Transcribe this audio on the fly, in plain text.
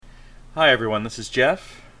Hi everyone, this is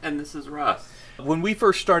Jeff. And this is Russ. When we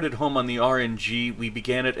first started Home on the RNG, we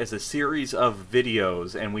began it as a series of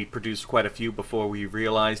videos, and we produced quite a few before we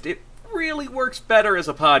realized it really works better as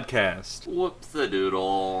a podcast.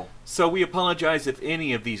 Whoops-a-doodle. So we apologize if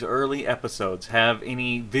any of these early episodes have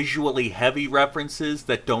any visually heavy references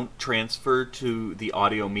that don't transfer to the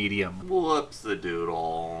audio medium.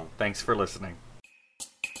 Whoops-a-doodle. Thanks for listening.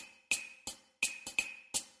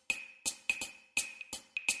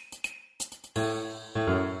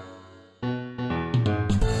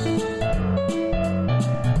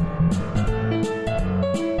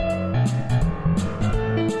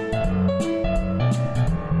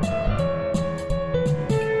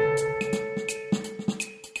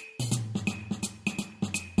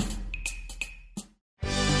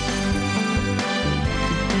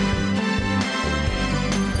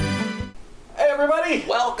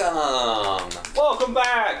 Welcome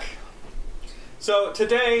back! So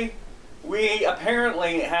today, we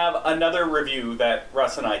apparently have another review that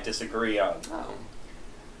Russ and I disagree on. Oh.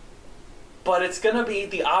 But it's going to be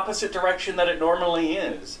the opposite direction that it normally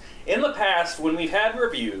is. In the past, when we've had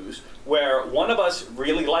reviews where one of us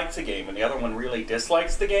really likes a game and the other one really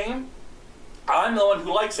dislikes the game, I'm the one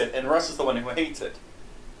who likes it and Russ is the one who hates it.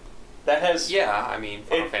 That has... Yeah, I mean,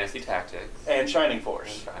 Final Fantasy Tactics. And Shining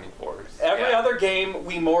Force. Every other game,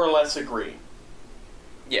 we more or less agree.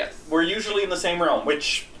 Yes. We're usually in the same realm,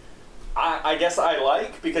 which I guess I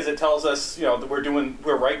like, because it tells us, that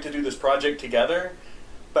we're right to do this project together.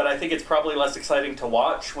 But I think it's probably less exciting to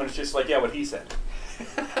watch when it's just like, yeah, what he said.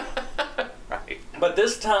 Right. But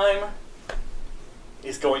this time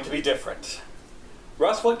is going to be different.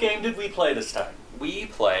 Russ, what game did we play this time? We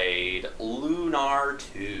played Lunar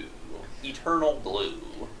 2, Eternal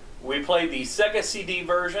Blue. We played the Sega CD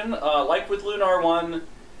version. Like with Lunar 1,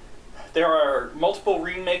 there are multiple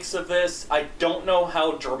remakes of this. I don't know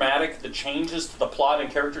how dramatic the changes to the plot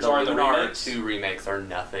and characters are in the remakes. The Lunar 2 remakes are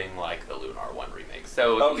nothing like the Lunar 1 remakes.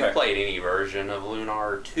 So if you've played any version of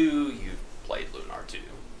Lunar 2, you've played Lunar 2.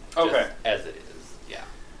 Okay. As it is, yeah.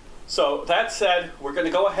 So, that said, we're going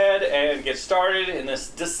to go ahead and get started in this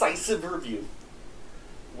decisive review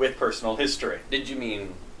with personal history. Did you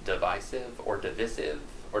mean divisive or divisive,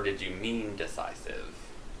 or did you mean decisive?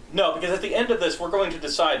 No, because at the end of this, we're going to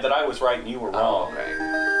decide that I was right and you were wrong. Oh, okay.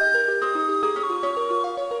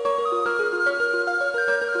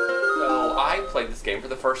 So, I played this game for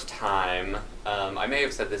the first time. I may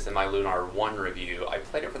have said this in my Lunar 1 review. I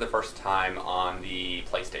played it for the first time on the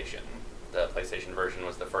PlayStation. The PlayStation version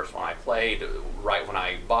was the first one I played. Right when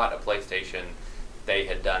I bought a PlayStation, they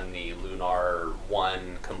had done the Lunar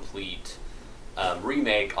 1 complete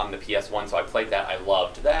remake on the PS1, so I played that. I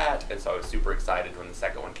loved that, and so I was super excited when the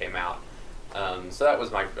second one came out. So that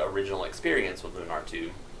was my original experience with Lunar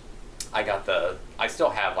 2. I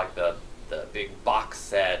still have like the big box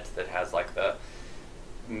set that has like the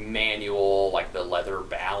manual, like the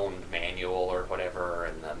leather-bound manual or whatever,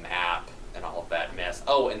 and the map and all of that mess.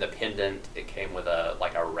 Oh, and the pendant. It came with a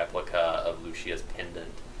replica of Lucia's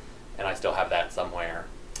pendant, and I still have that somewhere.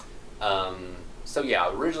 So yeah,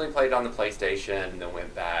 I originally played it on the PlayStation, then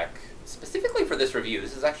went back specifically for this review.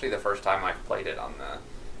 This is actually the first time I've played it on the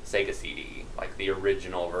Sega CD, like the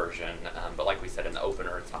original version. But like we said in the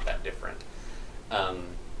opener, it's not that different.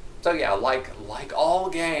 So yeah, like all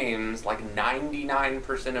games, like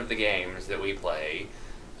 99% of the games that we play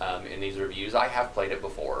in these reviews, I have played it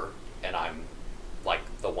before, and I'm like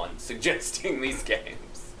the one suggesting these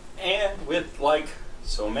games. And with like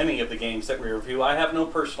so many of the games that we review, I have no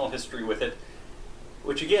personal history with it,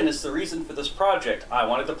 which again is the reason for this project. I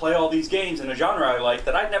wanted to play all these games in a genre I like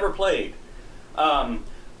that I'd never played.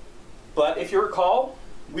 But if you recall,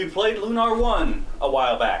 we played Lunar 1 a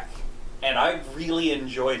while back, and I really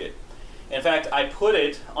enjoyed it. In fact, I put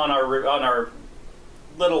it on our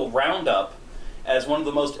little roundup as one of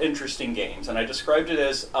the most interesting games, and I described it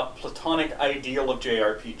as a platonic ideal of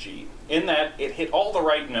JRPG, in that it hit all the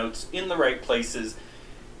right notes in the right places.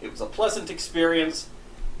 It was a pleasant experience.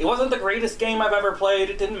 It wasn't the greatest game I've ever played.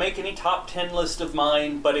 It didn't make any top 10 list of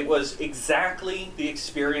mine, but it was exactly the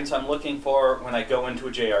experience I'm looking for when I go into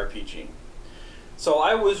a JRPG. So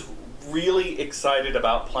I was really excited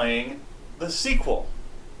about playing the sequel.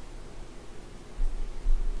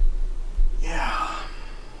 Yeah.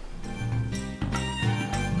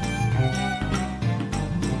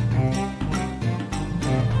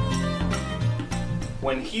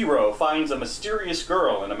 When Hiro finds a mysterious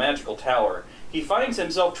girl in a magical tower, he finds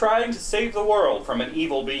himself trying to save the world from an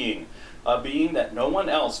evil being, a being that no one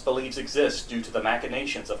else believes exists due to the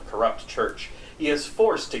machinations of a corrupt church. He is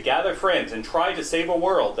forced to gather friends and try to save a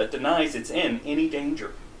world that denies its in any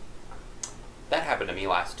danger. That happened to me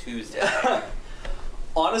last Tuesday.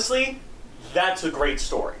 Honestly, that's a great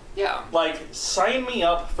story. Yeah. Like, sign me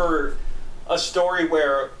up for a story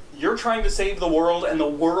where you're trying to save the world and the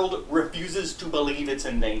world refuses to believe it's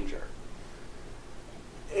in danger.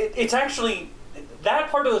 It's actually, that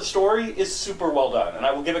part of the story is super well done, and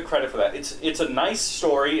I will give it credit for that. It's a nice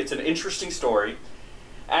story, it's an interesting story.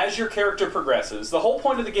 As your character progresses, the whole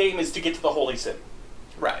point of the game is to get to the Holy City.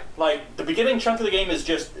 Right. Like, the beginning chunk of the game is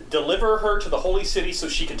just deliver her to the Holy City so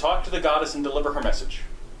she can talk to the goddess and deliver her message.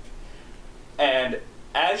 And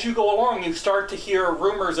as you go along, you start to hear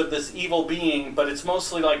rumors of this evil being, but it's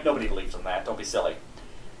mostly like, nobody believes in that, don't be silly.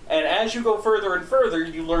 And as you go further and further,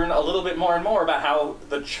 you learn a little bit more and more about how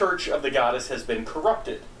the church of the goddess has been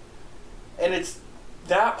corrupted. And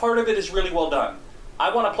that part of it is really well done.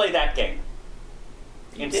 I want to play that game.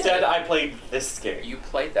 Instead, I played this game. You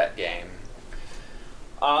played that game.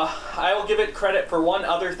 I will give it credit for one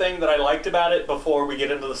other thing that I liked about it before we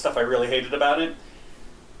get into the stuff I really hated about it.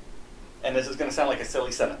 And this is going to sound like a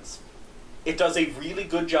silly sentence. It does a really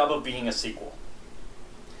good job of being a sequel.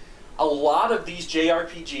 A lot of these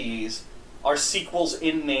JRPGs are sequels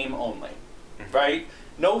in name only, right?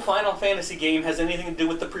 No Final Fantasy game has anything to do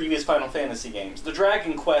with the previous Final Fantasy games. The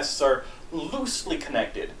Dragon Quests are loosely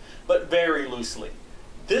connected, but very loosely.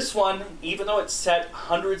 This one, even though it's set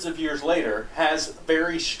hundreds of years later, has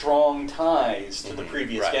very strong ties to the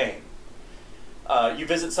previous game. You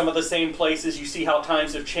visit some of the same places, you see how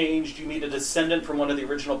times have changed, you meet a descendant from one of the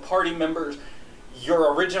original party members.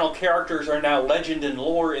 Your original characters are now legend and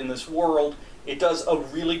lore in this world. It does a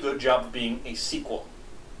really good job of being a sequel,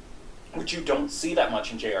 which you don't see that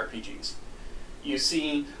much in JRPGs. You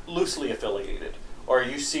see loosely affiliated, or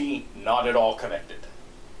you see not at all connected.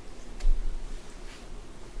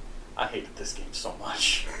 I hated this game so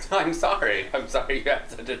much. I'm sorry you had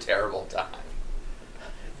such a terrible time.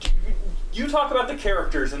 You talk about the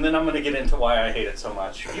characters, and then I'm going to get into why I hate it so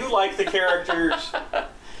much. You like the characters.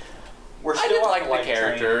 We're still I did on like the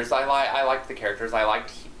characters. Train. I liked the characters. I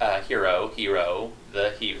liked Hero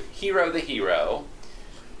the Hero.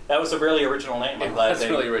 That was a really original name. I'm glad That's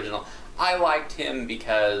really original. I liked him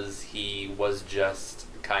because he was just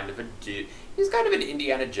kind of a dude. He's kind of an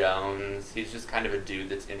Indiana Jones. He's just kind of a dude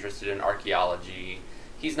that's interested in archaeology.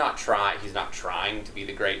 He's not trying to be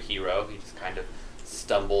the great hero. He just kind of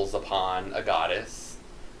stumbles upon a goddess,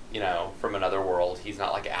 from another world. He's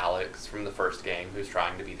not like Alex from the first game, who's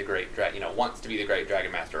trying to be the great wants to be the great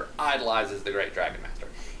Dragon Master, idolizes the great Dragon Master.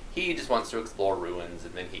 He just wants to explore ruins,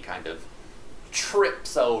 and then he kind of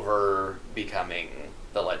trips over becoming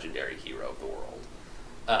the legendary hero of the world.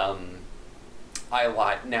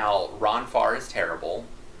 Now, Ron Farr is terrible.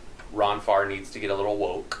 Ron Farr needs to get a little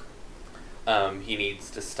woke. He needs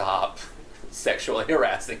to stop sexually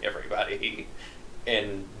harassing everybody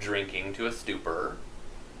and drinking to a stupor.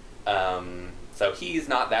 So he's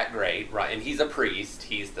not that great, right? And he's a priest.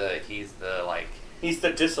 He's the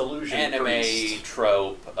disillusioned anime priest.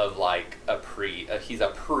 trope of like he's a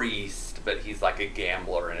priest, but he's like a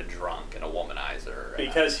gambler and a drunk and a womanizer.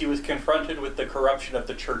 Because he was confronted with the corruption of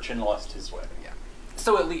the church and lost his way. Yeah.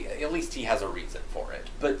 So at least he has a reason for it.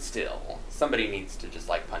 But still, somebody needs to just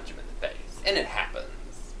like punch him in the face, and it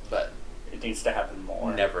happens. But it needs to happen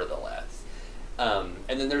more. Nevertheless. And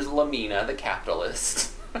then there's Lamina, the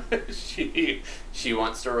capitalist. She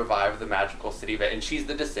wants to revive the magical city of it, and she's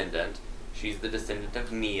the descendant. She's the descendant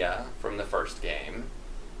of Nia from the first game,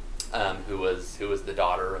 who was the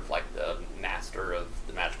daughter of like the master of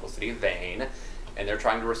the magical city of Vane, and they're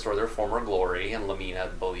trying to restore their former glory. And Lamina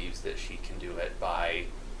believes that she can do it by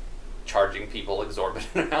charging people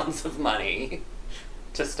exorbitant amounts of money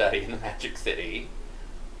to study in the Magic City.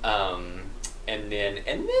 And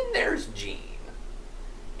then there's Jean.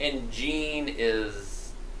 And Jean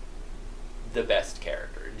is the best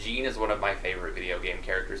character. Jean is one of my favorite video game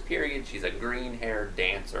characters, period. She's a green-haired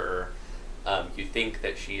dancer. You think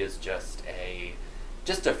that she is just a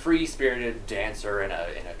free-spirited dancer in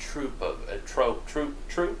a troupe of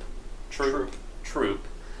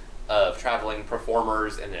traveling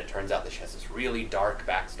performers, and then it turns out that she has this really dark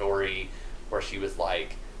backstory where she was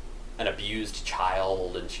like an abused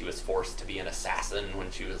child, and she was forced to be an assassin when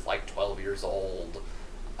she was like 12 years old.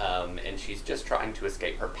 And she's just trying to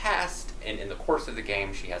escape her past, and in the course of the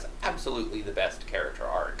game, she has absolutely the best character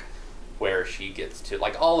arc, where she gets to,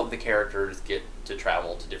 like, all of the characters get to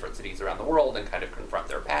travel to different cities around the world and kind of confront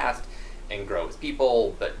their past and grow as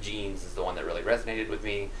people, but Jean's is the one that really resonated with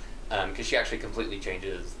me, because she actually completely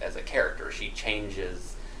changes as a character. She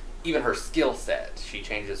changes even her skill set. She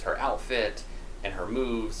changes her outfit and her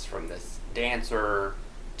moves from this dancer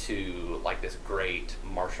to, like, this great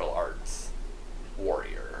martial arts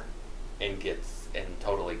warrior. and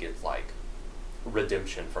totally gets like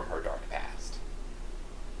redemption from her dark past.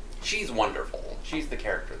 She's wonderful. She's the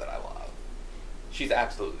character that I love. She's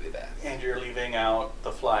absolutely the best. And you're leaving out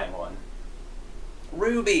the flying one.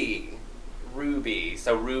 Ruby.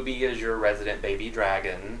 So Ruby is your resident baby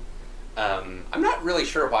dragon. I'm not really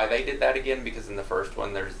sure why they did that again, because in the first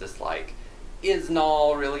one there's this like, is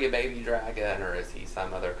Null really a baby dragon, or is he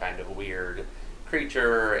some other kind of weird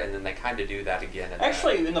creature? And then they kind of do that again.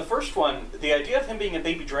 Actually, in the first one, the idea of him being a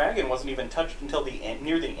baby dragon wasn't even touched until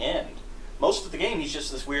near the end. Most of the game, he's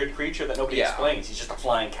just this weird creature that nobody explains. He's just a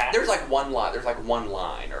flying cat. There's like one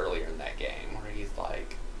line earlier in that game where he's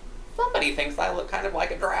like, somebody thinks I look kind of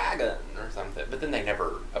like a dragon or something. But then they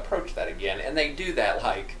never approach that again, and they do that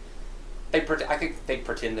like I think they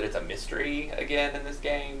pretend that it's a mystery again in this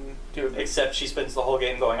game. Except she spends the whole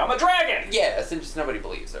game going, "I'm a dragon!" Yes, and just nobody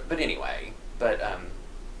believes her. But anyway, but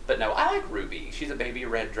no, I like Ruby. She's a baby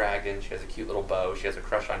red dragon. She has a cute little bow. She has a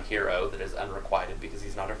crush on Hero that is unrequited because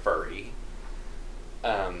he's not a furry.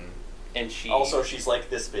 And she's like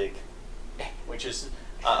this big, which is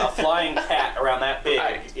a flying cat around that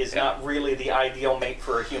big is not really the ideal mate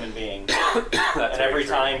for a human being. And every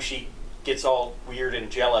time she gets all weird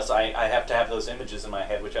and jealous, I have to have those images in my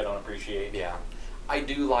head, which I don't appreciate. Yeah, I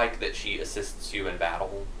do like that she assists you in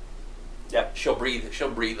battle. Yep. She'll breathe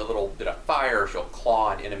a little bit of fire. She'll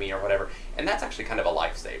claw an enemy or whatever, and that's actually kind of a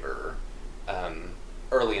lifesaver.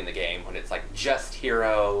 Early in the game, when it's like just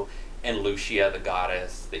Hero and Lucia, the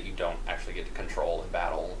goddess, that you don't actually get to control in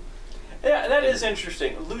battle. Yeah, that is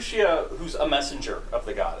interesting. Lucia, who's a messenger of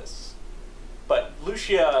the goddess, but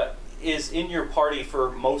Lucia is in your party for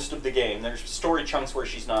most of the game. There's story chunks where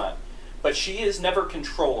she's not, but she is never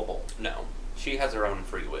controllable. No, she has her own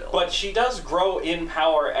free will. But she does grow in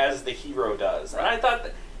power as the hero does. Right. And I thought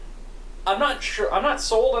I'm not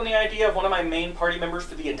sold on the idea of one of my main party members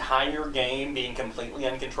for the entire game being completely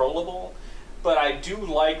uncontrollable, but I do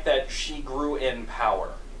like that she grew in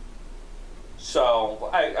power. So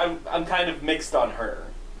I'm kind of mixed on her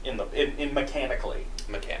in mechanically.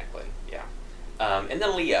 Mechanically, yeah. And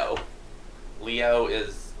then Leo. Leo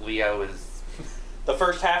is the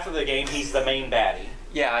first half of the game. He's the main baddie.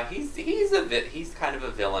 Yeah, he's kind of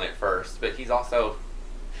a villain at first, but he's also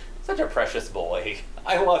such a precious boy.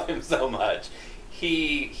 I love him so much.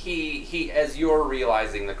 He as you're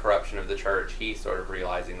realizing the corruption of the church, he's sort of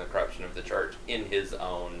realizing the corruption of the church in his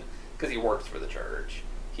own, because he works for the church.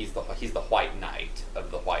 He's the White Knight of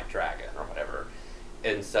the White Dragon or whatever.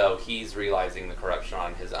 And so he's realizing the corruption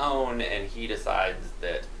on his own, and he decides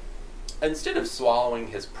that instead of swallowing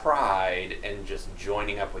his pride and just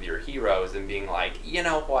joining up with your heroes and being like, you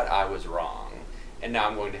know what, I was wrong, and now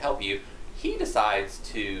I'm going to help you, he decides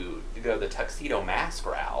to go the Tuxedo Mask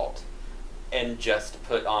route and just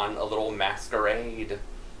put on a little masquerade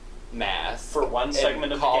mask for one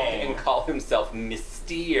segment of the game and call himself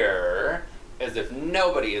Mystere, as if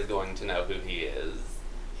nobody is going to know who he is.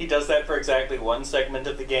 He does that for exactly one segment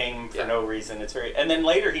of the game for no reason. It's very, and then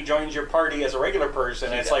later he joins your party as a regular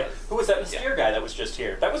person, and it's like, who was that Mystere guy that was just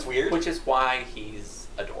here? That was weird. Which is why he's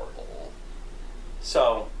adorable.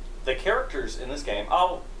 So the characters in this game,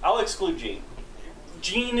 I'll exclude Jean.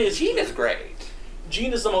 Jean is great.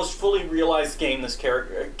 Jean is the most fully realized game this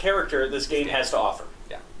character this game has to offer.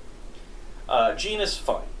 Yeah. Jean is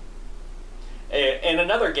fun. In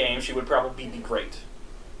another game, she would probably be great.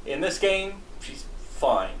 In this game, she's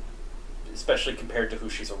fine, especially compared to who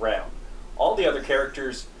she's around. All the other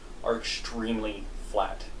characters are extremely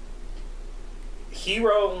flat.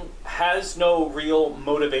 Hero has no real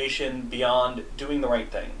motivation beyond doing the right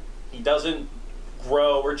thing. He doesn't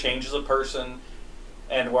grow or change as a person,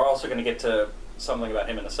 and we're also going to get to something about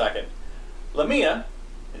him in a second. Lamia,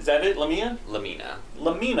 is that it? Lamina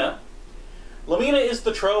is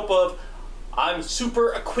the trope of, I'm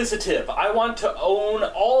super acquisitive. I want to own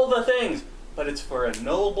all the things, but it's for a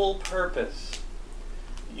noble purpose.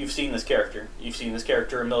 You've seen this character. You've seen this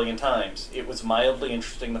character a million times. It was mildly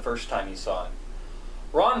interesting the first time you saw it.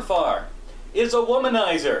 Ronfaure is a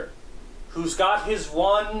womanizer who's got his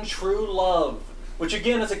one true love, which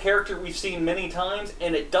again is a character we've seen many times,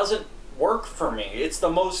 and it doesn't work for me. It's the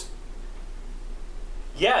most...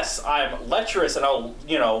 Yes, I'm lecherous and I'll,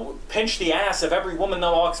 pinch the ass of every woman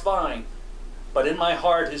that walks by. But in my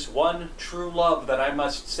heart is one true love that I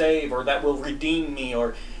must save, or that will redeem me,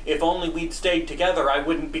 or if only we'd stayed together, I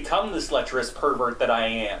wouldn't become this lecherous pervert that I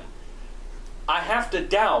am. I have to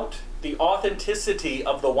doubt the authenticity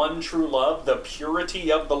of the one true love, the purity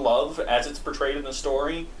of the love as it's portrayed in the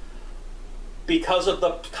story, because of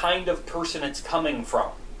the kind of person it's coming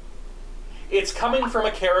from. It's coming from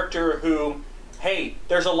a character who hey,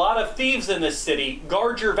 there's a lot of thieves in this city,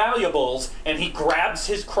 guard your valuables, and he grabs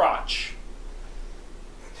his crotch.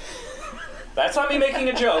 That's not me making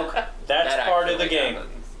a joke. That's That part of the actually game.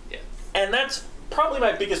 happens. Yes. And that's probably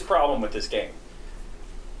my biggest problem with this game.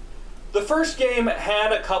 The first game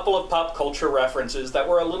had a couple of pop culture references that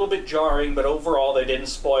were a little bit jarring, but overall they didn't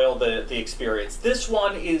spoil the experience. This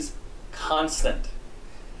one is constant.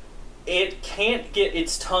 It can't get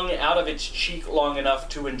its tongue out of its cheek long enough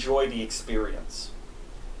to enjoy the experience.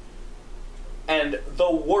 And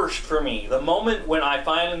the worst for me, the moment when I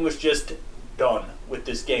finally was just done with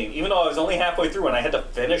this game, even though I was only halfway through and I had to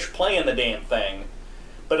finish playing the damn thing,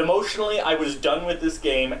 but emotionally I was done with this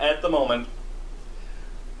game at the moment.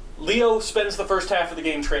 Leo spends the first half of the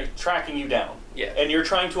game tracking you down. Yes. And you're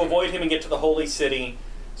trying to avoid him and get to the Holy City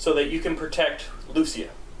so that you can protect Lucia.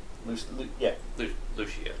 Lucia.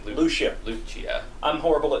 I'm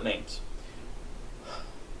horrible at names.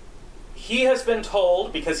 He has been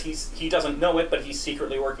told, because he doesn't know it, but he's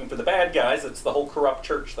secretly working for the bad guys, it's the whole corrupt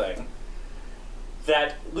church thing,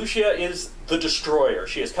 that Lucia is the destroyer.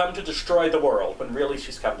 She has come to destroy the world, when really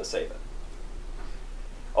she's come to save it.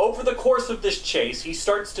 Over the course of this chase, he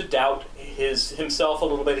starts to doubt himself a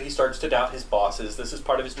little bit. He starts to doubt his bosses. This is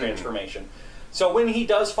part of his transformation. So when he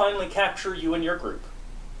does finally capture you and your group,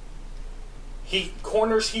 he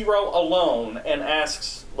corners Hiro alone and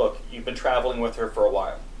asks, look, you've been traveling with her for a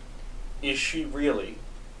while. Is she really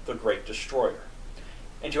the Great Destroyer?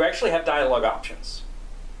 And you actually have dialogue options.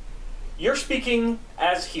 You're speaking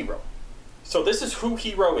as Hiro. So this is who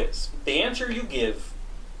Hiro is. The answer you give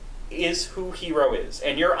is who Hiro is.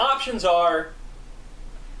 And your options are,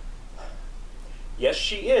 yes,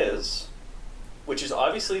 she is, which is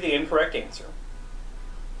obviously the incorrect answer,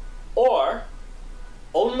 or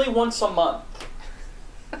only once a month.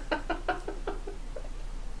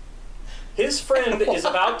 His friend is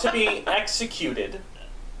about to be executed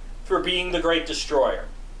for being the Great Destroyer.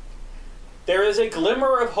 There is a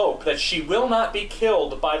glimmer of hope that she will not be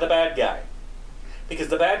killed by the bad guy. Because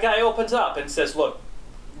the bad guy opens up and says, look,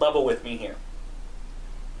 level with me here.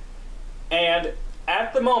 And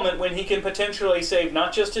at the moment when he can potentially save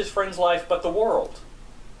not just his friend's life, but the world,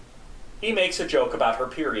 he makes a joke about her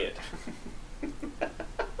period.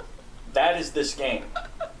 That is this game.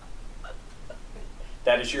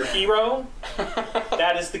 That is your hero.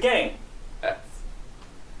 That is the game. Yes.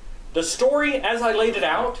 The story, as I laid it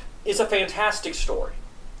out, is a fantastic story.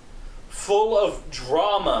 Full of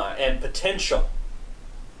drama and potential.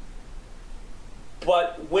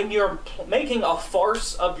 But when you're making a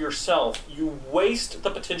farce of yourself, you waste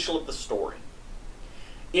the potential of the story.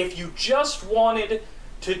 If you just wanted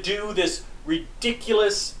to do this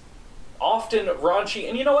ridiculous, often raunchy,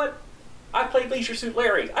 and you know what? I played Leisure Suit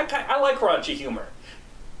Larry. I like raunchy humor.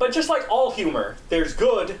 But just like all humor, there's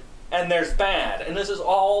good and there's bad. And this is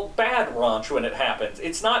all bad raunch when it happens.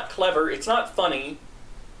 It's not clever. It's not funny.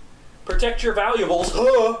 Protect your valuables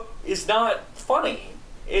is not funny.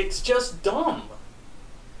 It's just dumb.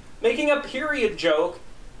 Making a period joke,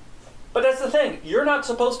 but that's the thing. You're not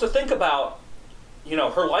supposed to think about,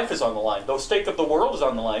 her life is on the line. The stake of the world is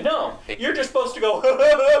on the line. No. You're just supposed to go,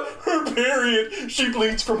 her period. She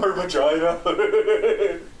bleeds from her vagina.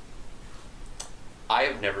 I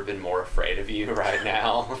have never been more afraid of you right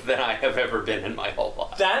now than I have ever been in my whole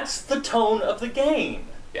life. That's the tone of the game.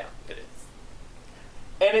 Yeah, it is.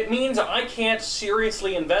 And it means I can't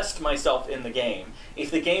seriously invest myself in the game if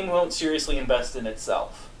the game won't seriously invest in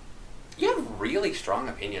itself. You have really strong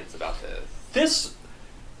opinions about this.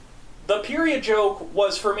 The period joke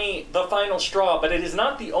was, for me, the final straw, but it is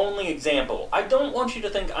not the only example. I don't want you to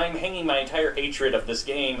think I'm hanging my entire hatred of this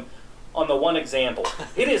game on the one example.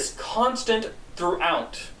 It is constant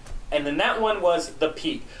throughout. And then that one was the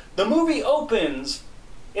peak. The movie opens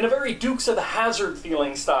in a very Dukes of the Hazzard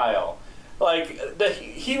feeling style. Like, the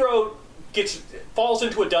hero falls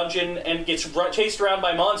into a dungeon and gets chased around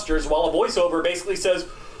by monsters while a voiceover basically says,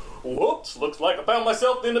 whoops, looks like I found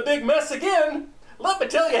myself in a big mess again. Let me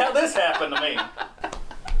tell you how this happened to me.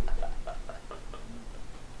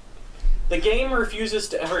 The game refuses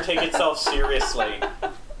to ever take itself seriously.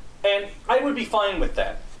 And I would be fine with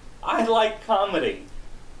that. I like comedy.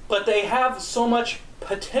 But they have so much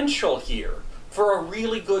potential here for a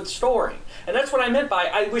really good story. And that's what I meant by,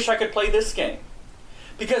 I wish I could play this game.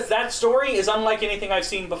 Because that story is unlike anything I've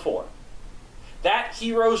seen before. That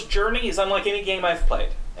hero's journey is unlike any game I've played.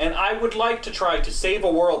 And I would like to try to save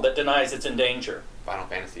a world that denies it's in danger. Final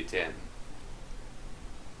Fantasy X.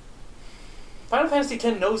 Final Fantasy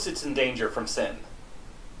X knows it's in danger from sin.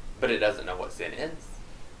 But it doesn't know what sin is.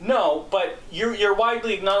 No, but you're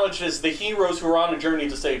widely acknowledged as the heroes who are on a journey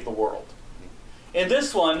to save the world. In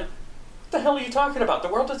this one, What the hell are you talking about? The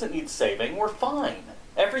world doesn't need saving. We're fine.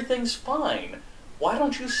 Everything's fine. Why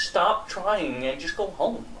don't you stop trying and just go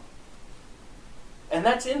home? And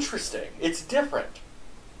that's interesting. It's different.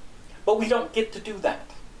 But we don't get to do that.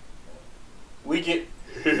 We get,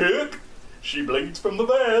 she bleeds from the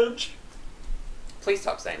veg. Please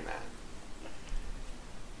stop saying that.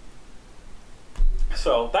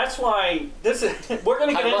 So that's why this is. We're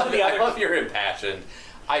going to get into the other. I love you're impassioned.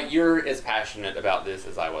 You're as passionate about this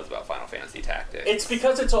as I was about Final Fantasy Tactics. It's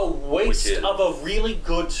because it's a waste of a really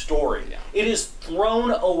good story. Yeah. It is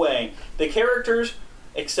thrown away. The characters,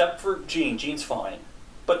 except for Jean, Jean's fine,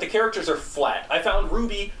 but the characters are flat. I found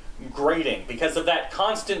Ruby grating because of that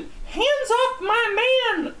constant hands off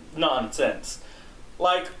my man nonsense.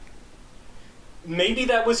 Like, maybe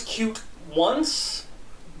that was cute once,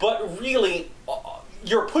 but really,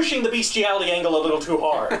 you're pushing the bestiality angle a little too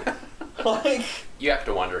hard. Like, you have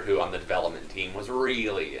to wonder who on the development team was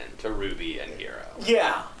really into Ruby and Hero.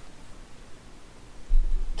 Yeah.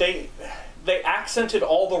 They accented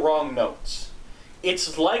all the wrong notes.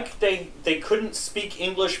 It's like they couldn't speak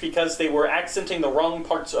English because they were accenting the wrong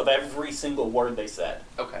parts of every single word they said.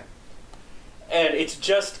 Okay. And it's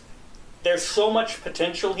just, there's so much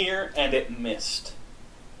potential here, and it missed.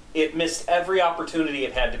 It missed every opportunity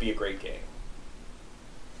it had to be a great game.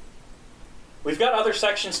 We've got other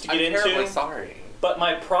sections to get into. I'm terribly sorry. But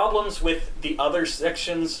my problems with the other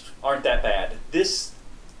sections aren't that bad. This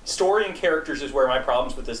story and characters is where my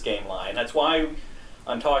problems with this game lie. And that's why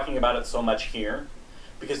I'm talking about it so much here.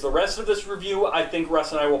 Because the rest of this review, I think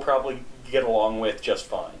Russ and I will probably get along with just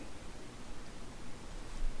fine.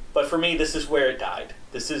 But for me, this is where it died.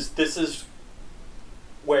 This is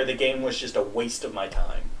where the game was just a waste of my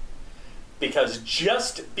time. Because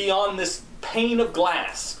just beyond this pane of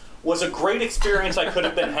glass was a great experience I could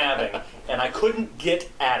have been having, and I couldn't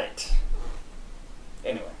get at it.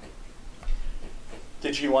 Anyway.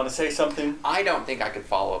 Did you want to say something? I don't think I could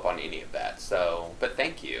follow up on any of that, but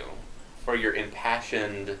thank you for your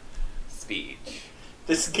impassioned speech.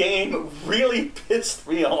 This game really pissed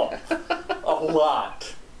me off a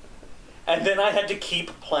lot. And then I had to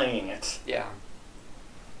keep playing it. Yeah.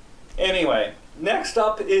 Anyway, next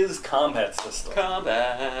up is combat system.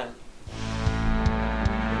 Combat.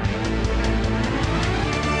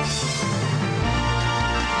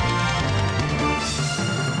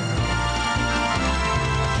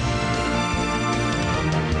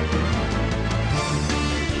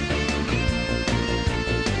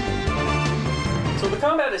 So the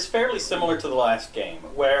combat is fairly similar to the last game,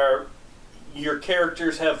 where your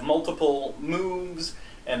characters have multiple moves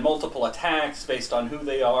and multiple attacks based on who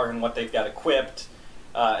they are and what they've got equipped,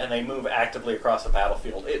 and they move actively across the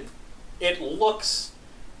battlefield. It looks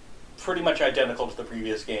pretty much identical to the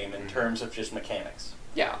previous game in terms of just mechanics.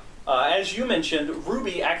 Yeah. As you mentioned,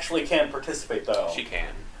 Ruby actually can participate, though. She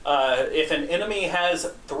can. If an enemy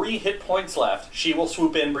has 3 hit points left, she will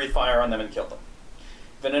swoop in, breathe fire on them, and kill them.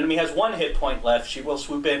 If an enemy has 1 hit point left, she will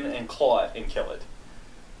swoop in and claw it and kill it.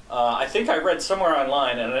 I think I read somewhere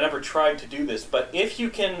online, and I never tried to do this, but if you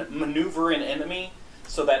can maneuver an enemy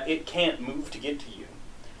so that it can't move to get to you,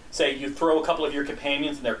 say you throw a couple of your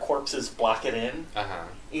companions and their corpses block it in,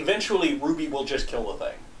 eventually Ruby will just kill the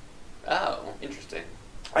thing. Oh, interesting.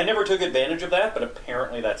 I never took advantage of that, but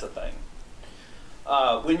apparently that's a thing.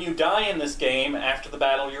 When you die in this game, after the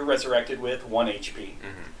battle, you're resurrected with 1 HP.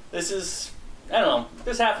 Mm-hmm. This is, I don't know,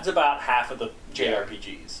 this happens about half of the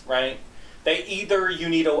JRPGs, right? They either you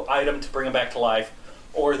need an item to bring them back to life,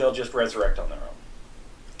 or they'll just resurrect on their own.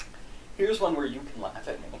 Here's one where you can laugh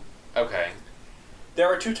at me. Okay. There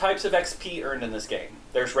are 2 types of XP earned in this game.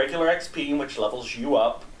 There's regular XP, which levels you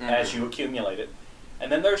up as you accumulate it.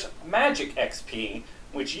 And then there's magic XP,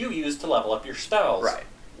 which you use to level up your spells. Right.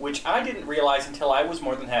 Which I didn't realize until I was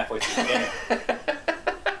more than halfway through the game.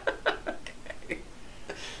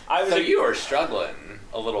 Okay. So you are struggling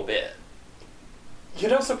a little bit. You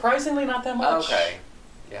know, surprisingly not that much. Okay.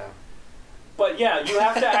 Yeah. But yeah, you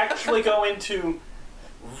have to actually go into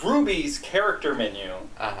Ruby's character menu.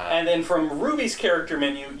 And then from Ruby's character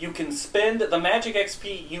menu, you can spend the magic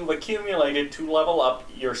XP you've accumulated to level up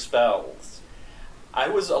your spells. I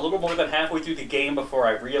was a little more than halfway through the game before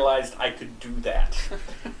I realized I could do that.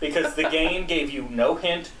 Because the game gave you no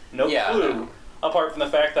hint, no clue, apart from the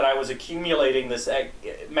fact that I was accumulating this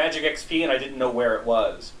magic XP and I didn't know where it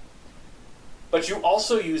was. But you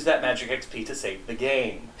also use that magic XP to save the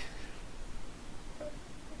game.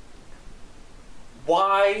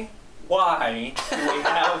 Why do we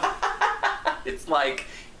have... It's like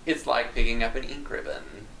picking up an ink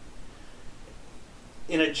ribbon.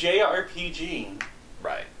 In a JRPG...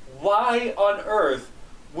 Right. Why on earth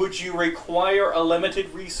would you require a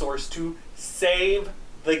limited resource to save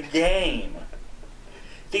the game?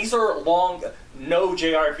 These are long... No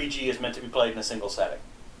JRPG is meant to be played in a single setting.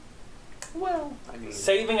 Well, I mean...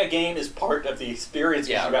 Saving a game is part of the experience.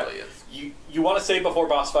 Yeah, it really is. You want to save before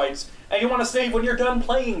boss fights, and you want to save when you're done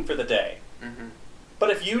playing for the day. Mm-hmm.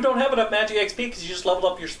 But if you don't have enough magic XP because you just leveled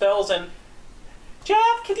up your spells and...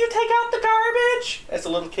 Jeff, can you take out the garbage? As a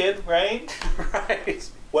little kid, right? Right.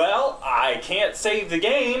 Well, I can't save the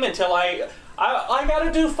game until I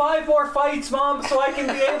gotta do 5 more fights, Mom, so I can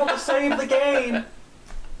be able to save the game.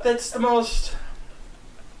 That's the most...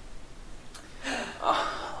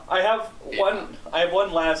 I have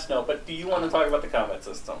one last note, but do you want to talk about the combat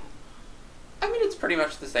system? I mean, it's pretty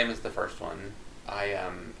much the same as the first one.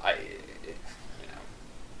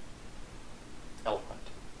 Eloquent.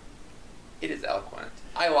 It is eloquent.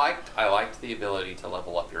 I liked the ability to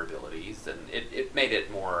level up your abilities, and it made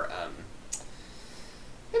it more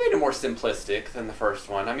simplistic than the first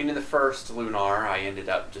one. I mean, in the first Lunar, I ended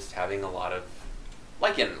up just having a lot of,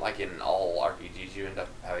 like in all RPGs, you end up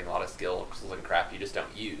having a lot of skills and crap you just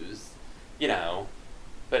don't use,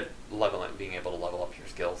 But being able to level up your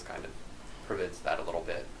skills kind of prevents that a little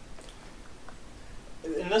bit.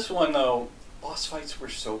 In this one, though, boss fights were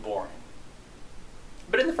so boring.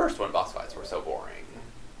 But in the first one, boss fights were so boring.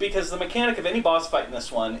 Because the mechanic of any boss fight in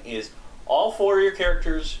this one is all 4 of your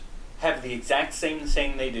characters have the exact same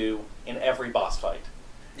thing they do in every boss fight.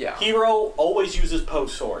 Yeah. Hero always uses Poe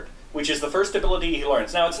Sword, which is the first ability he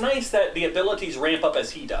learns. Now, it's nice that the abilities ramp up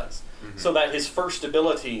as he does, so that his first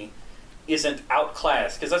ability isn't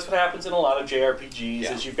outclassed, because that's what happens in a lot of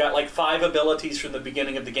JRPGs, is you've got like 5 abilities from the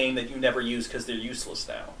beginning of the game that you never use because they're useless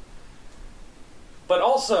now. But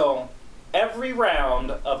also, every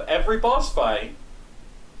round of every boss fight,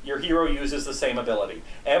 your hero uses the same ability.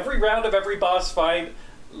 Every round of every boss fight,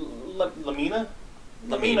 Lamina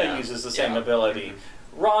uses the same ability.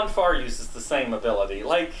 Ronfaure uses the same ability.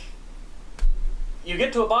 Like, you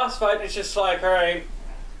get to a boss fight and it's just like, alright.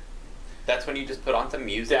 That's when you just put on some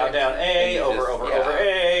music. Down, A, over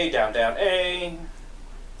A, down, A.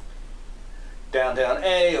 Down,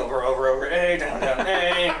 A, over A, down,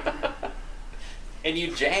 A. And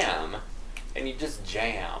you jam. And you just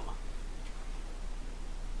jam.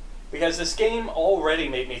 Because this game already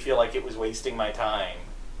made me feel like it was wasting my time.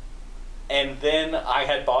 And then I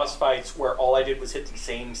had boss fights where all I did was hit the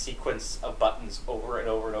same sequence of buttons over and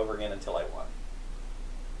over and over again until I won.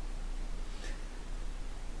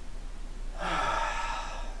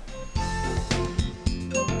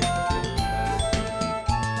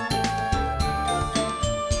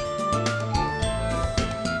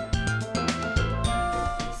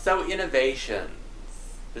 So innovations.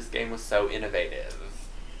 This game was so innovative.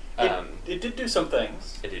 It did do some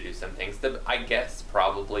things. It did do some things. I guess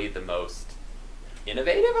probably the most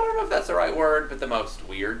innovative, I don't know if that's the right word, but the most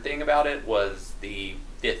weird thing about it was the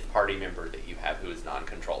 5th party member that you have who is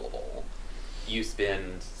non-controllable. You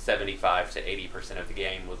spend 75 to 80% of the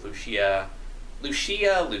game with Lucia,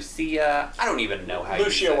 I don't even know how Lucia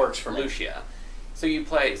you say it. Works for me. Lucia. So you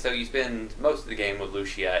spend most of the game with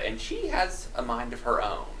Lucia, and she has a mind of her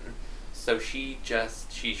own. So she's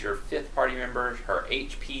your 5th party member. Her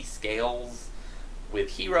HP scales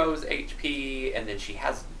with Hero's HP, and then she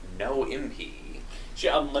has no MP. She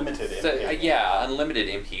unlimited MP. Unlimited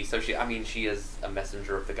MP. So she is a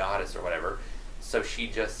messenger of the goddess or whatever. So she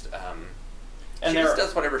just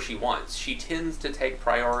does whatever she wants. She tends to take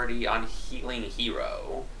priority on healing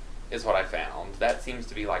Hero, is what I found. That seems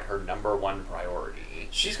to be like her number 1 priority.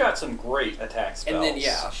 She's got some great attack spells. And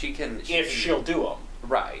then she'll do them.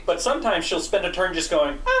 Right. But sometimes she'll spend a turn just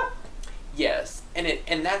going, oh. Yes,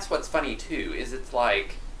 and that's what's funny too, is it's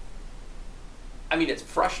like, I mean, it's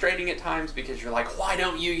frustrating at times because you're like, why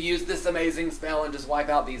don't you use this amazing spell and just wipe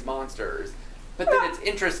out these monsters? But then it's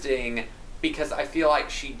interesting because I feel like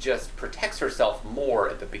she just protects herself more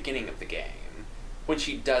at the beginning of the game when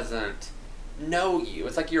she doesn't know you.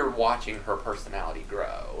 It's like you're watching her personality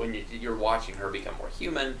grow, and you're watching her become more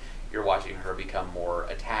human, you're watching her become more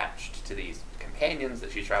attached to these companions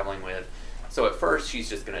that she's traveling with. So at first she's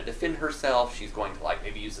just going to defend herself, she's going to like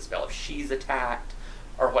maybe use the spell if she's attacked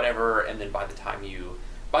or whatever, and then by the time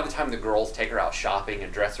the girls take her out shopping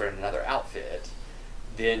and dress her in another outfit,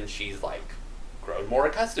 then she's like grown more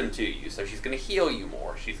accustomed to you, so she's going to heal you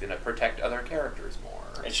more, she's going to protect other characters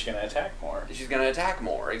more. And she's going to attack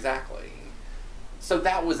more. Exactly. So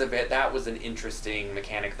that was an interesting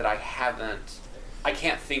mechanic that I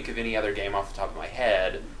can't think of any other game off the top of my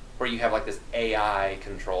head where you have like this AI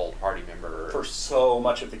controlled party member for so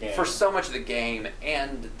much of the game.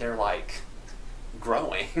 And they're like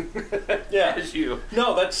growing. Yeah. as you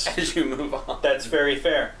as you move on. That's very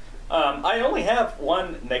fair. I only have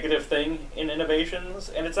one negative thing in Innovations,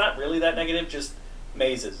 and it's not really that negative, just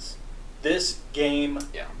mazes. This game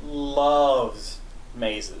loves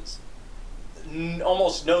mazes.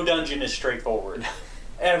 Almost no dungeon is straightforward.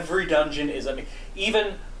 Every dungeon is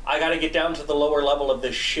even I gotta get down to the lower level of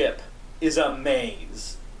this ship is a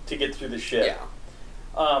maze to get through the ship.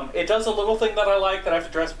 Yeah. It does a little thing that I like that I've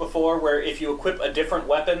addressed before, where if you equip a different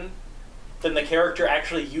weapon, then the character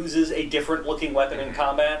actually uses a different looking weapon in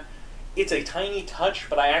combat. It's a tiny touch,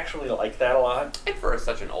 but I actually like that a lot. And for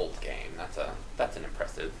such an old game, that's an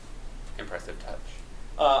impressive touch.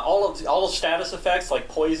 All the status effects like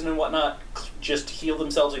poison and whatnot just heal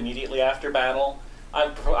themselves immediately after battle.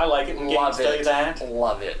 I like it when games do that.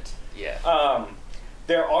 Love it. Yeah.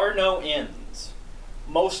 There are no inns.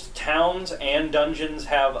 Most towns and dungeons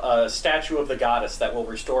have a statue of the goddess that will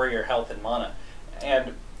restore your health and mana.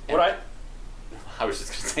 And I was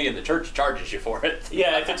just going to say, and the church charges you for it.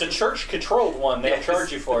 Yeah, if it's a church-controlled one, they'll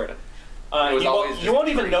charge you for it. You won't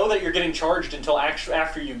even know that you're getting charged until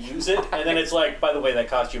after you use it, and then it's like, by the way, that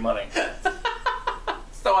cost you money.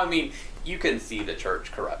 So, I mean, you can see the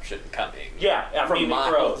church corruption coming. Yeah, from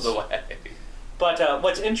miles away. But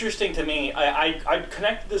what's interesting to me, I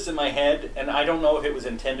connected this in my head, and I don't know if it was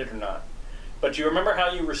intended or not. But do you remember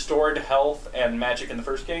how you restored health and magic in the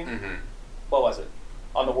first game? Mm-hmm. What was it?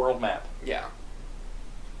 On the world map. Yeah.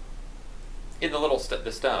 In the little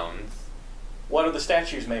the stones. What are the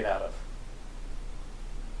statues made out of?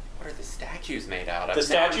 What are the statues made out of? The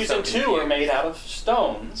statues in 2 are made out of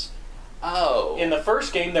stones. Oh. In the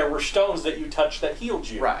first game, there were stones that you touched that healed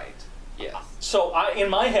you. Right. Yes. So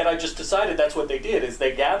in my head, I just decided that's what they did, is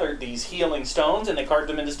they gathered these healing stones and they carved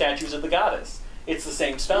them into statues of the goddess. It's the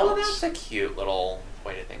same stones. Well, that's a cute little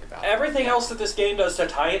way to think about it. Everything else that this game does to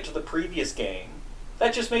tie it to the previous game,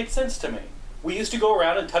 that just made sense to me. We used to go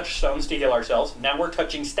around and touch stones to heal ourselves. Now we're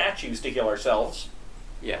touching statues to heal ourselves.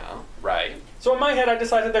 Yeah, right. So in my head, I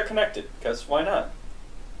decided they're connected, because why not?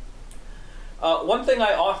 One thing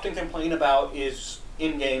I often complain about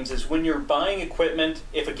in games is when you're buying equipment,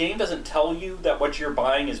 if a game doesn't tell you that what you're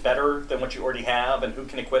buying is better than what you already have and who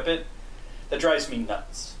can equip it, that drives me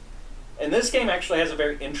nuts. And this game actually has a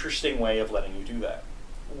very interesting way of letting you do that.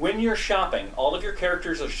 When you're shopping, all of your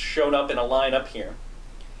characters are shown up in a line up here,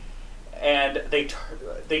 and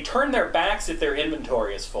they turn their backs if their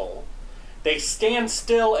inventory is full. They stand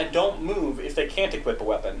still and don't move if they can't equip a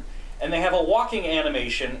weapon, and they have a walking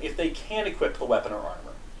animation if they can equip the weapon or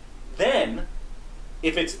armor. Then,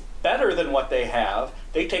 if it's better than what they have,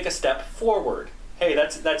 they take a step forward. Hey,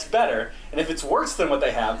 that's better. And if it's worse than what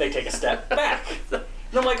they have, they take a step back. And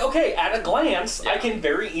I'm like, okay, at a glance, I can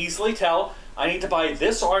very easily tell I need to buy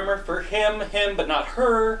this armor for him, but not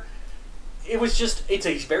her. It's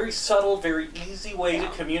a very subtle, very easy way to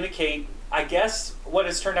communicate, I guess, what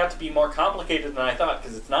has turned out to be more complicated than I thought,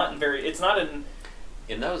 because it's not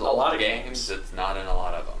in those a lot of games. It's not in a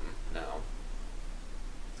lot of them, no.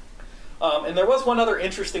 And there was one other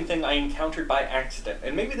interesting thing I encountered by accident,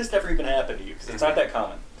 and maybe this never even happened to you, because it's not that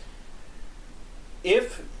common.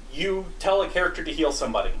 If you tell a character to heal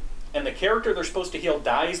somebody, and the character they're supposed to heal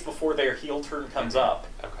dies before their heal turn comes up,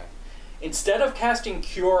 instead of casting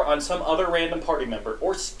Cure on some other random party member,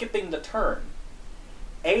 or skipping the turn,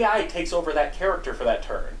 AI takes over that character for that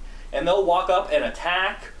turn. And they'll walk up and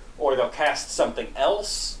attack, or they'll cast something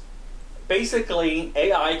else. Basically,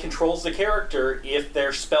 AI controls the character if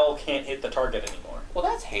their spell can't hit the target anymore. Well,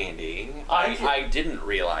 that's handy. I didn't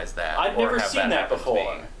realize that. I've never seen that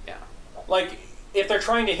before. Yeah. Like, if they're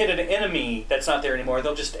trying to hit an enemy that's not there anymore,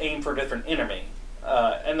 they'll just aim for a different enemy.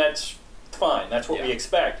 And that's fine. That's what we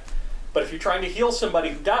expect. But if you're trying to heal somebody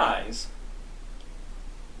who dies,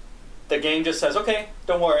 the game just says, okay,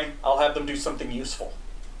 don't worry, I'll have them do something useful.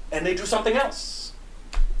 And they do something else.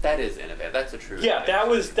 That is innovative. That's a true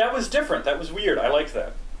innovation. That was different. That was weird. I liked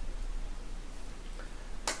that.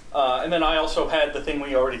 And then I also had the thing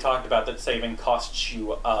we already talked about, that saving costs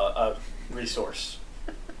you a resource.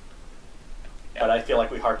 But I feel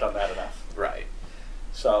like we harped on that enough. Right.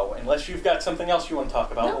 So, unless you've got something else you want to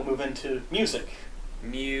talk about, we'll move into music.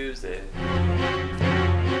 Music.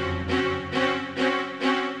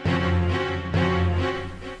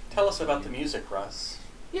 Tell us about the music, Russ.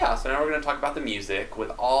 Yeah, so now we're going to talk about the music with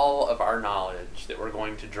all of our knowledge that we're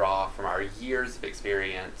going to draw from our years of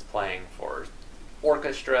experience playing for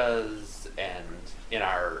orchestras and in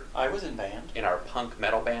our... I was in band. In our punk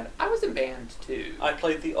metal band. I was in band, too. I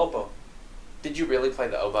played the oboe. Did you really play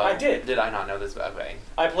the oboe? I did. Did I not know this? Okay.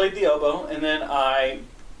 I played the oboe, and then I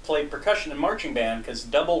played percussion in marching band, because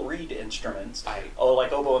double reed instruments, like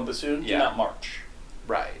oboe and bassoon, do not march.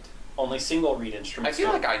 Right. Only single reed I instruments. feel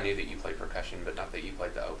like I knew that you played percussion, but not that you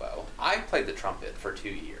played the oboe. I played the trumpet for 2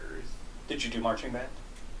 years. Did you do marching band?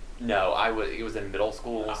 No, it was in middle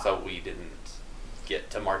school, so we didn't get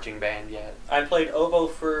to marching band yet. I played oboe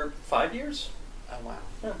for 5 years. Oh, wow.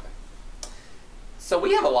 Yeah. So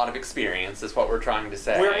we have a lot of experience, is what we're trying to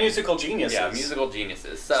say. We're musical geniuses. Yeah, musical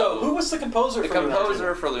geniuses. So who was the composer the for Lunar 2?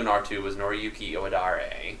 composer for Lunar 2 was Noriyuki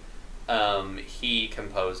Iwadare. He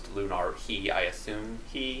composed Lunar. I assume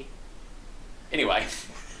he. Anyway,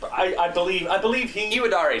 I believe he.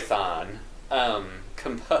 Iwadare-san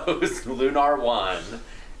composed Lunar 1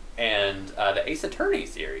 and the Ace Attorney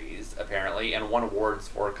series, apparently, and won awards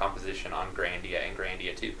for composition on Grandia and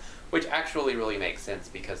Grandia 2, which actually really makes sense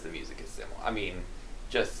because the music is similar. I mean,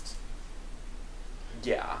 just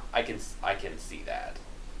yeah, I can see that.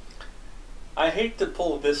 I hate to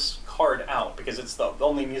pull this card out because it's the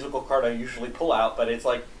only musical card I usually pull out, but it's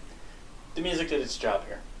like the music did its job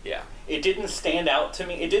here. Yeah. It didn't stand out to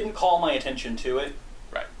me. It didn't call my attention to it.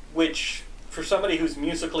 Right. Which, for somebody who's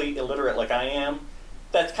musically illiterate like I am,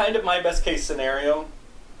 that's kind of my best case scenario.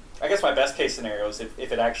 I guess my best case scenario is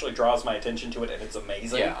if it actually draws my attention to it and it's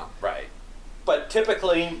amazing. Yeah, right. But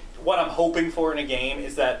typically, what I'm hoping for in a game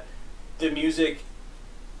is that the music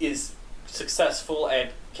is successful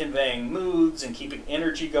at conveying moods and keeping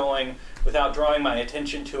energy going without drawing my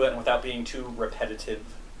attention to it and without being too repetitive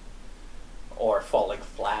or falling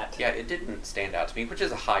flat. Yeah, it didn't stand out to me, which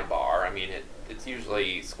is a high bar. I mean, it's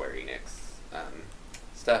usually Square Enix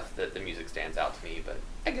stuff that the music stands out to me, but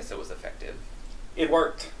I guess it was effective. It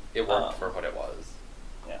worked. It worked for what it was.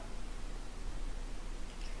 Yeah.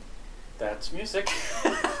 That's music.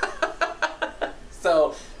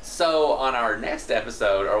 So on our next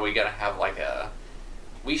episode, are we gonna have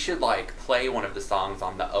we should play one of the songs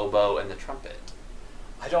on the oboe and the trumpet.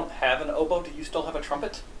 I don't have an oboe. Do you still have a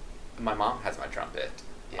trumpet? My mom has my trumpet.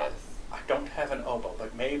 Yes. I don't have an oboe,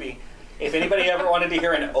 but maybe if anybody ever wanted to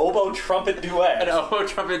hear an oboe trumpet duet. An oboe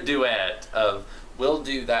trumpet duet of we'll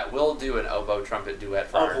do an oboe trumpet duet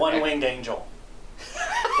for of One Winged Angel.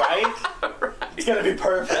 Right? Right. It's gonna be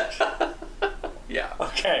perfect. Yeah.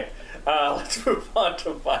 Okay. Let's move on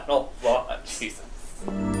to final thoughts. Jesus.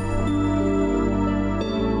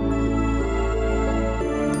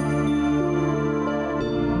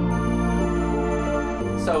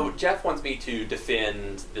 So Jeff wants me to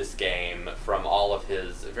defend this game from all of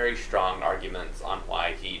his very strong arguments on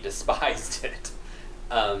why he despised it.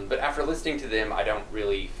 But after listening to them, I don't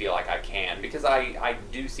really feel like I can, because I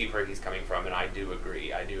do see where he's coming from, and I do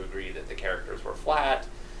agree. I do agree that the characters were flat,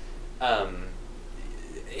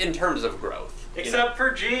 in terms of growth. Except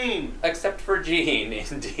for Gene. Except for Gene,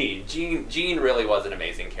 indeed. Gene really was an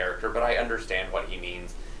amazing character, but I understand what he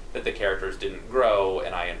means, that the characters didn't grow,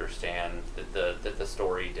 and I understand that the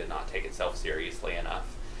story did not take itself seriously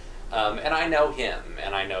enough. And I know him,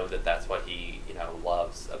 and I know that that's what he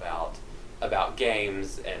loves about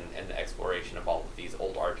games and the exploration of all of these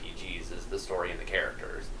old RPGs is the story and the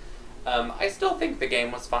characters. I still think the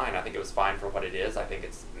game was fine. I think it was fine for what it is. I think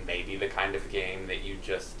it's maybe the kind of game that you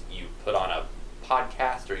put on a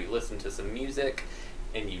podcast or you listen to some music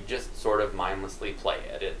and you just sort of mindlessly play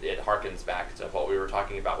it. It harkens back to what we were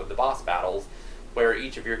talking about with the boss battles, where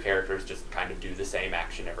each of your characters just kind of do the same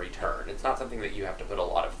action every turn. It's not something that you have to put a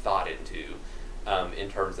lot of thought into in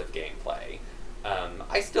terms of gameplay.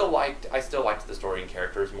 I still liked the story and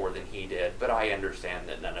characters more than he did, but I understand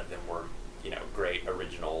that none of them were, great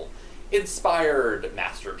original, inspired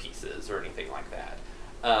masterpieces or anything like that.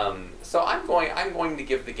 So I'm going to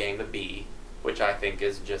give the game a B, which I think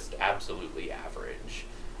is just absolutely average,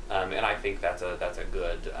 and I think that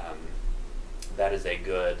is a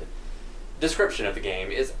good description of the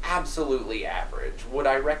game. Is absolutely average. Would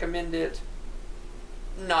I recommend it?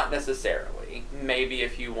 Not necessarily. Maybe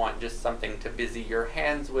if you want just something to busy your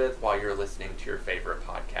hands with while you're listening to your favorite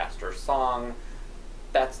podcast or song,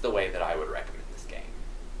 that's the way that I would recommend this game.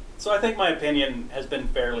 So I think my opinion has been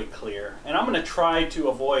fairly clear, and I'm going to try to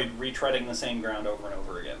avoid retreading the same ground over and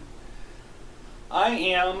over again. I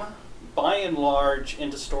am, by and large,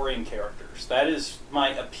 into story and characters. That is my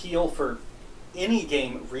appeal for any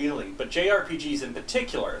game, really, but JRPGs in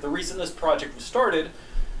particular. The reason this project was started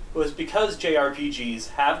was because JRPGs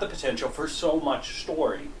have the potential for so much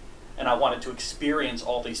story, and I wanted to experience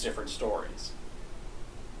all these different stories.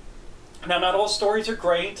 Now, not all stories are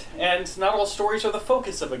great, and not all stories are the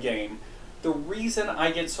focus of a game. The reason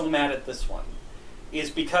I get so mad at this one is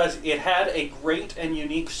because it had a great and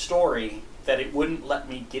unique story that it wouldn't let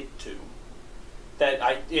me get to. That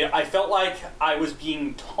I felt like I was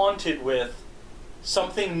being taunted with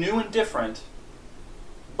something new and different,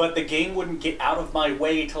 but the game wouldn't get out of my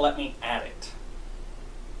way to let me add it.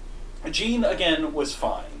 Jean, again, was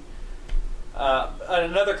fine.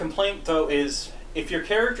 Another complaint, though, is if your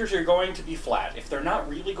characters are going to be flat, if they're not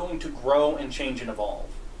really going to grow and change and evolve,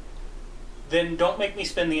 then don't make me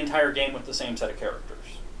spend the entire game with the same set of characters.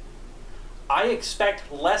 I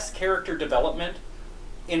expect less character development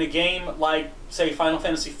in a game like, say, Final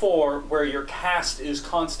Fantasy IV, where your cast is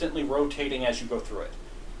constantly rotating as you go through it,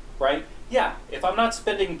 right? Yeah, if I'm not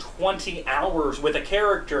spending 20 hours with a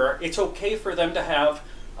character, it's okay for them to have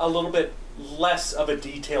a little bit less of a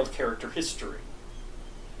detailed character history.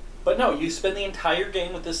 But no, you spend the entire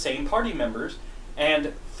game with the same party members,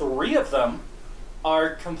 and 3 of them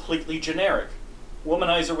are completely generic.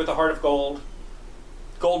 Womanizer with a heart of gold,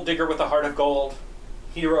 Gold Digger with a heart of gold,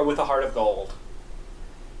 Hero with a heart of gold.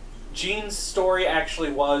 Jean's story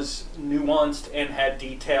actually was nuanced and had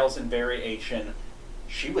details and variation.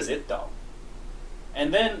 She was it, though.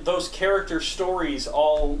 And then those character stories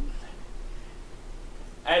all...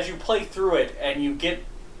 As you play through it and you get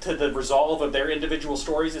to the resolve of their individual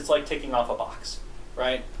stories, it's like ticking off a box,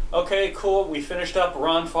 right? Okay, cool, we finished up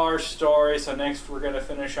Ronfar's story, so next we're going to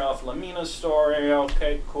finish off Lamina's story.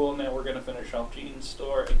 Okay, cool, now we're going to finish off Jean's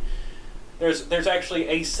story. There's actually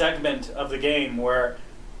a segment of the game where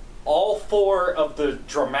all 4 of the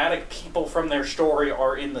dramatic people from their story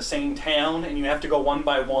are in the same town, and you have to go one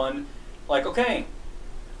by one. Like, okay,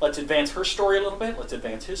 let's advance her story a little bit, let's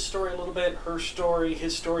advance his story a little bit, her story,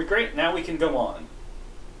 his story. Great, now we can go on.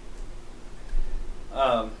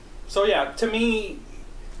 So yeah, to me,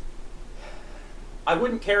 I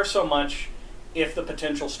wouldn't care so much if the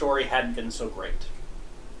potential story hadn't been so great.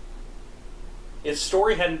 If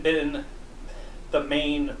story hadn't been the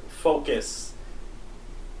main focus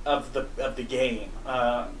of the game.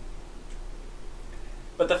 But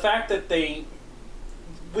the fact that they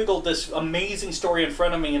wiggled this amazing story in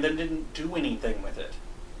front of me and then didn't do anything with it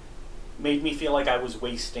made me feel like I was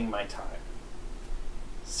wasting my time.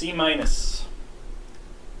 C-.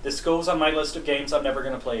 This goes on my list of games I'm never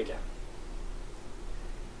going to play again.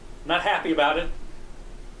 I'm not happy about it,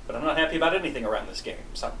 but I'm not happy about anything around this game,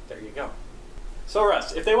 so there you go. So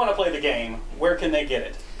Russ, if they want to play the game, where can they get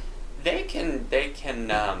it? They can get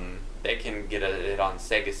it on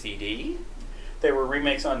Sega CD. There were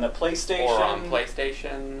remakes on the PlayStation. Or on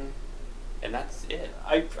PlayStation, and that's it.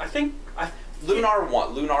 I think Lunar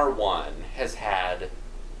 1 has had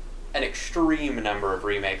an extreme number of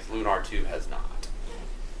remakes. Lunar 2 has not.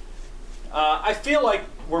 I feel like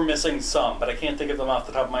we're missing some, but I can't think of them off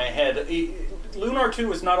the top of my head. Lunar 2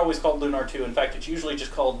 is not always called Lunar 2. In fact, it's usually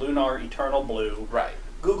just called Lunar Eternal Blue. Right.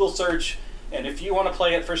 Google search, and if you want to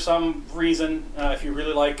play it for some reason, if you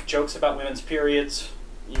really like jokes about women's periods,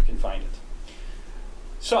 you can find it.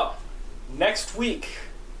 So, next week,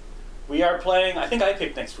 we are playing... I think I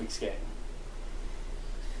picked next week's game.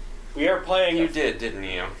 We are playing... You did, didn't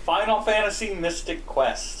you? Final Fantasy Mystic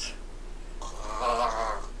Quest.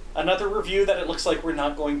 Another review that it looks like we're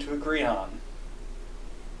not going to agree on.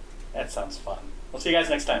 That sounds fun. We'll see you guys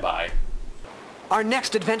next time. Bye. Our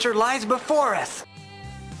next adventure lies before us.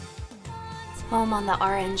 Home on the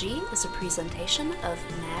RNG is a presentation of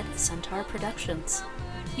Mad Centaur Productions.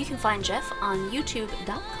 You can find Jeff on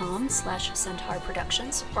youtube.com/Centaur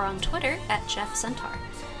Productions or on Twitter @JeffCentaur.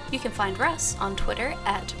 You can find Russ on Twitter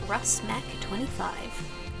 @RussMac25.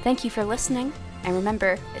 Thank you for listening, and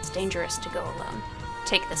remember, it's dangerous to go alone.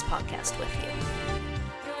 Take this podcast with you.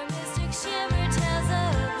 Your mystic shimmer tells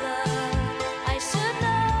of love. I should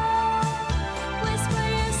know. Whisper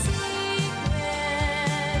your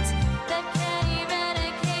secrets that can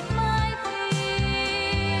eradicate my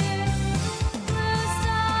fear. Blue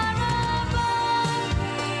star above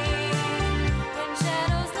me. When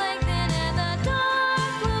shadows lengthen and the dark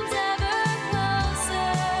looms ever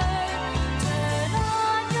closer, turn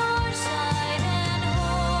on your shine and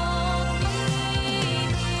hold me near.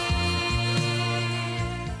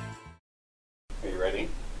 Are you ready?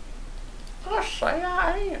 I'll say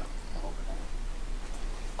I am.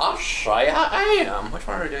 I'll say I am. Which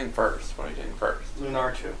one are we doing first? What are we doing first?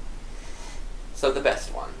 Lunar 2. So the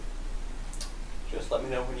best one. Just let me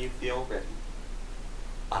know when you feel ready.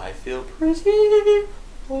 I feel pretty,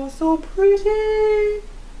 oh so pretty,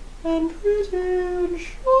 and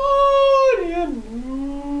shiny and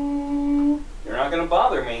new. You're not going to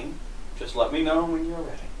bother me. Just let me know when you're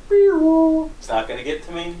ready. It's not going to get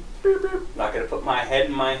to me. I'm not going to put my head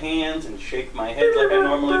in my hands and shake my head like I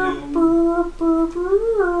normally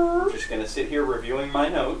do. I'm just going to sit here reviewing my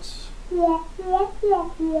notes until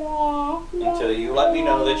you let me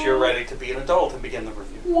know that you're ready to be an adult and begin the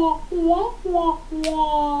review.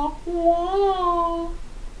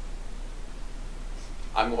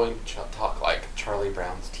 I'm going to talk like Charlie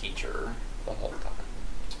Brown's teacher the whole time.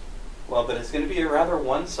 Well, but it's going to be a rather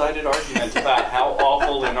one-sided argument about how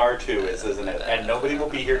awful Lunar 2 is, isn't it? And nobody will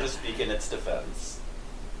be here to speak in its defense.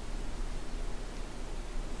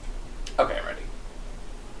 Okay, I'm ready.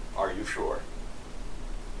 Are you sure?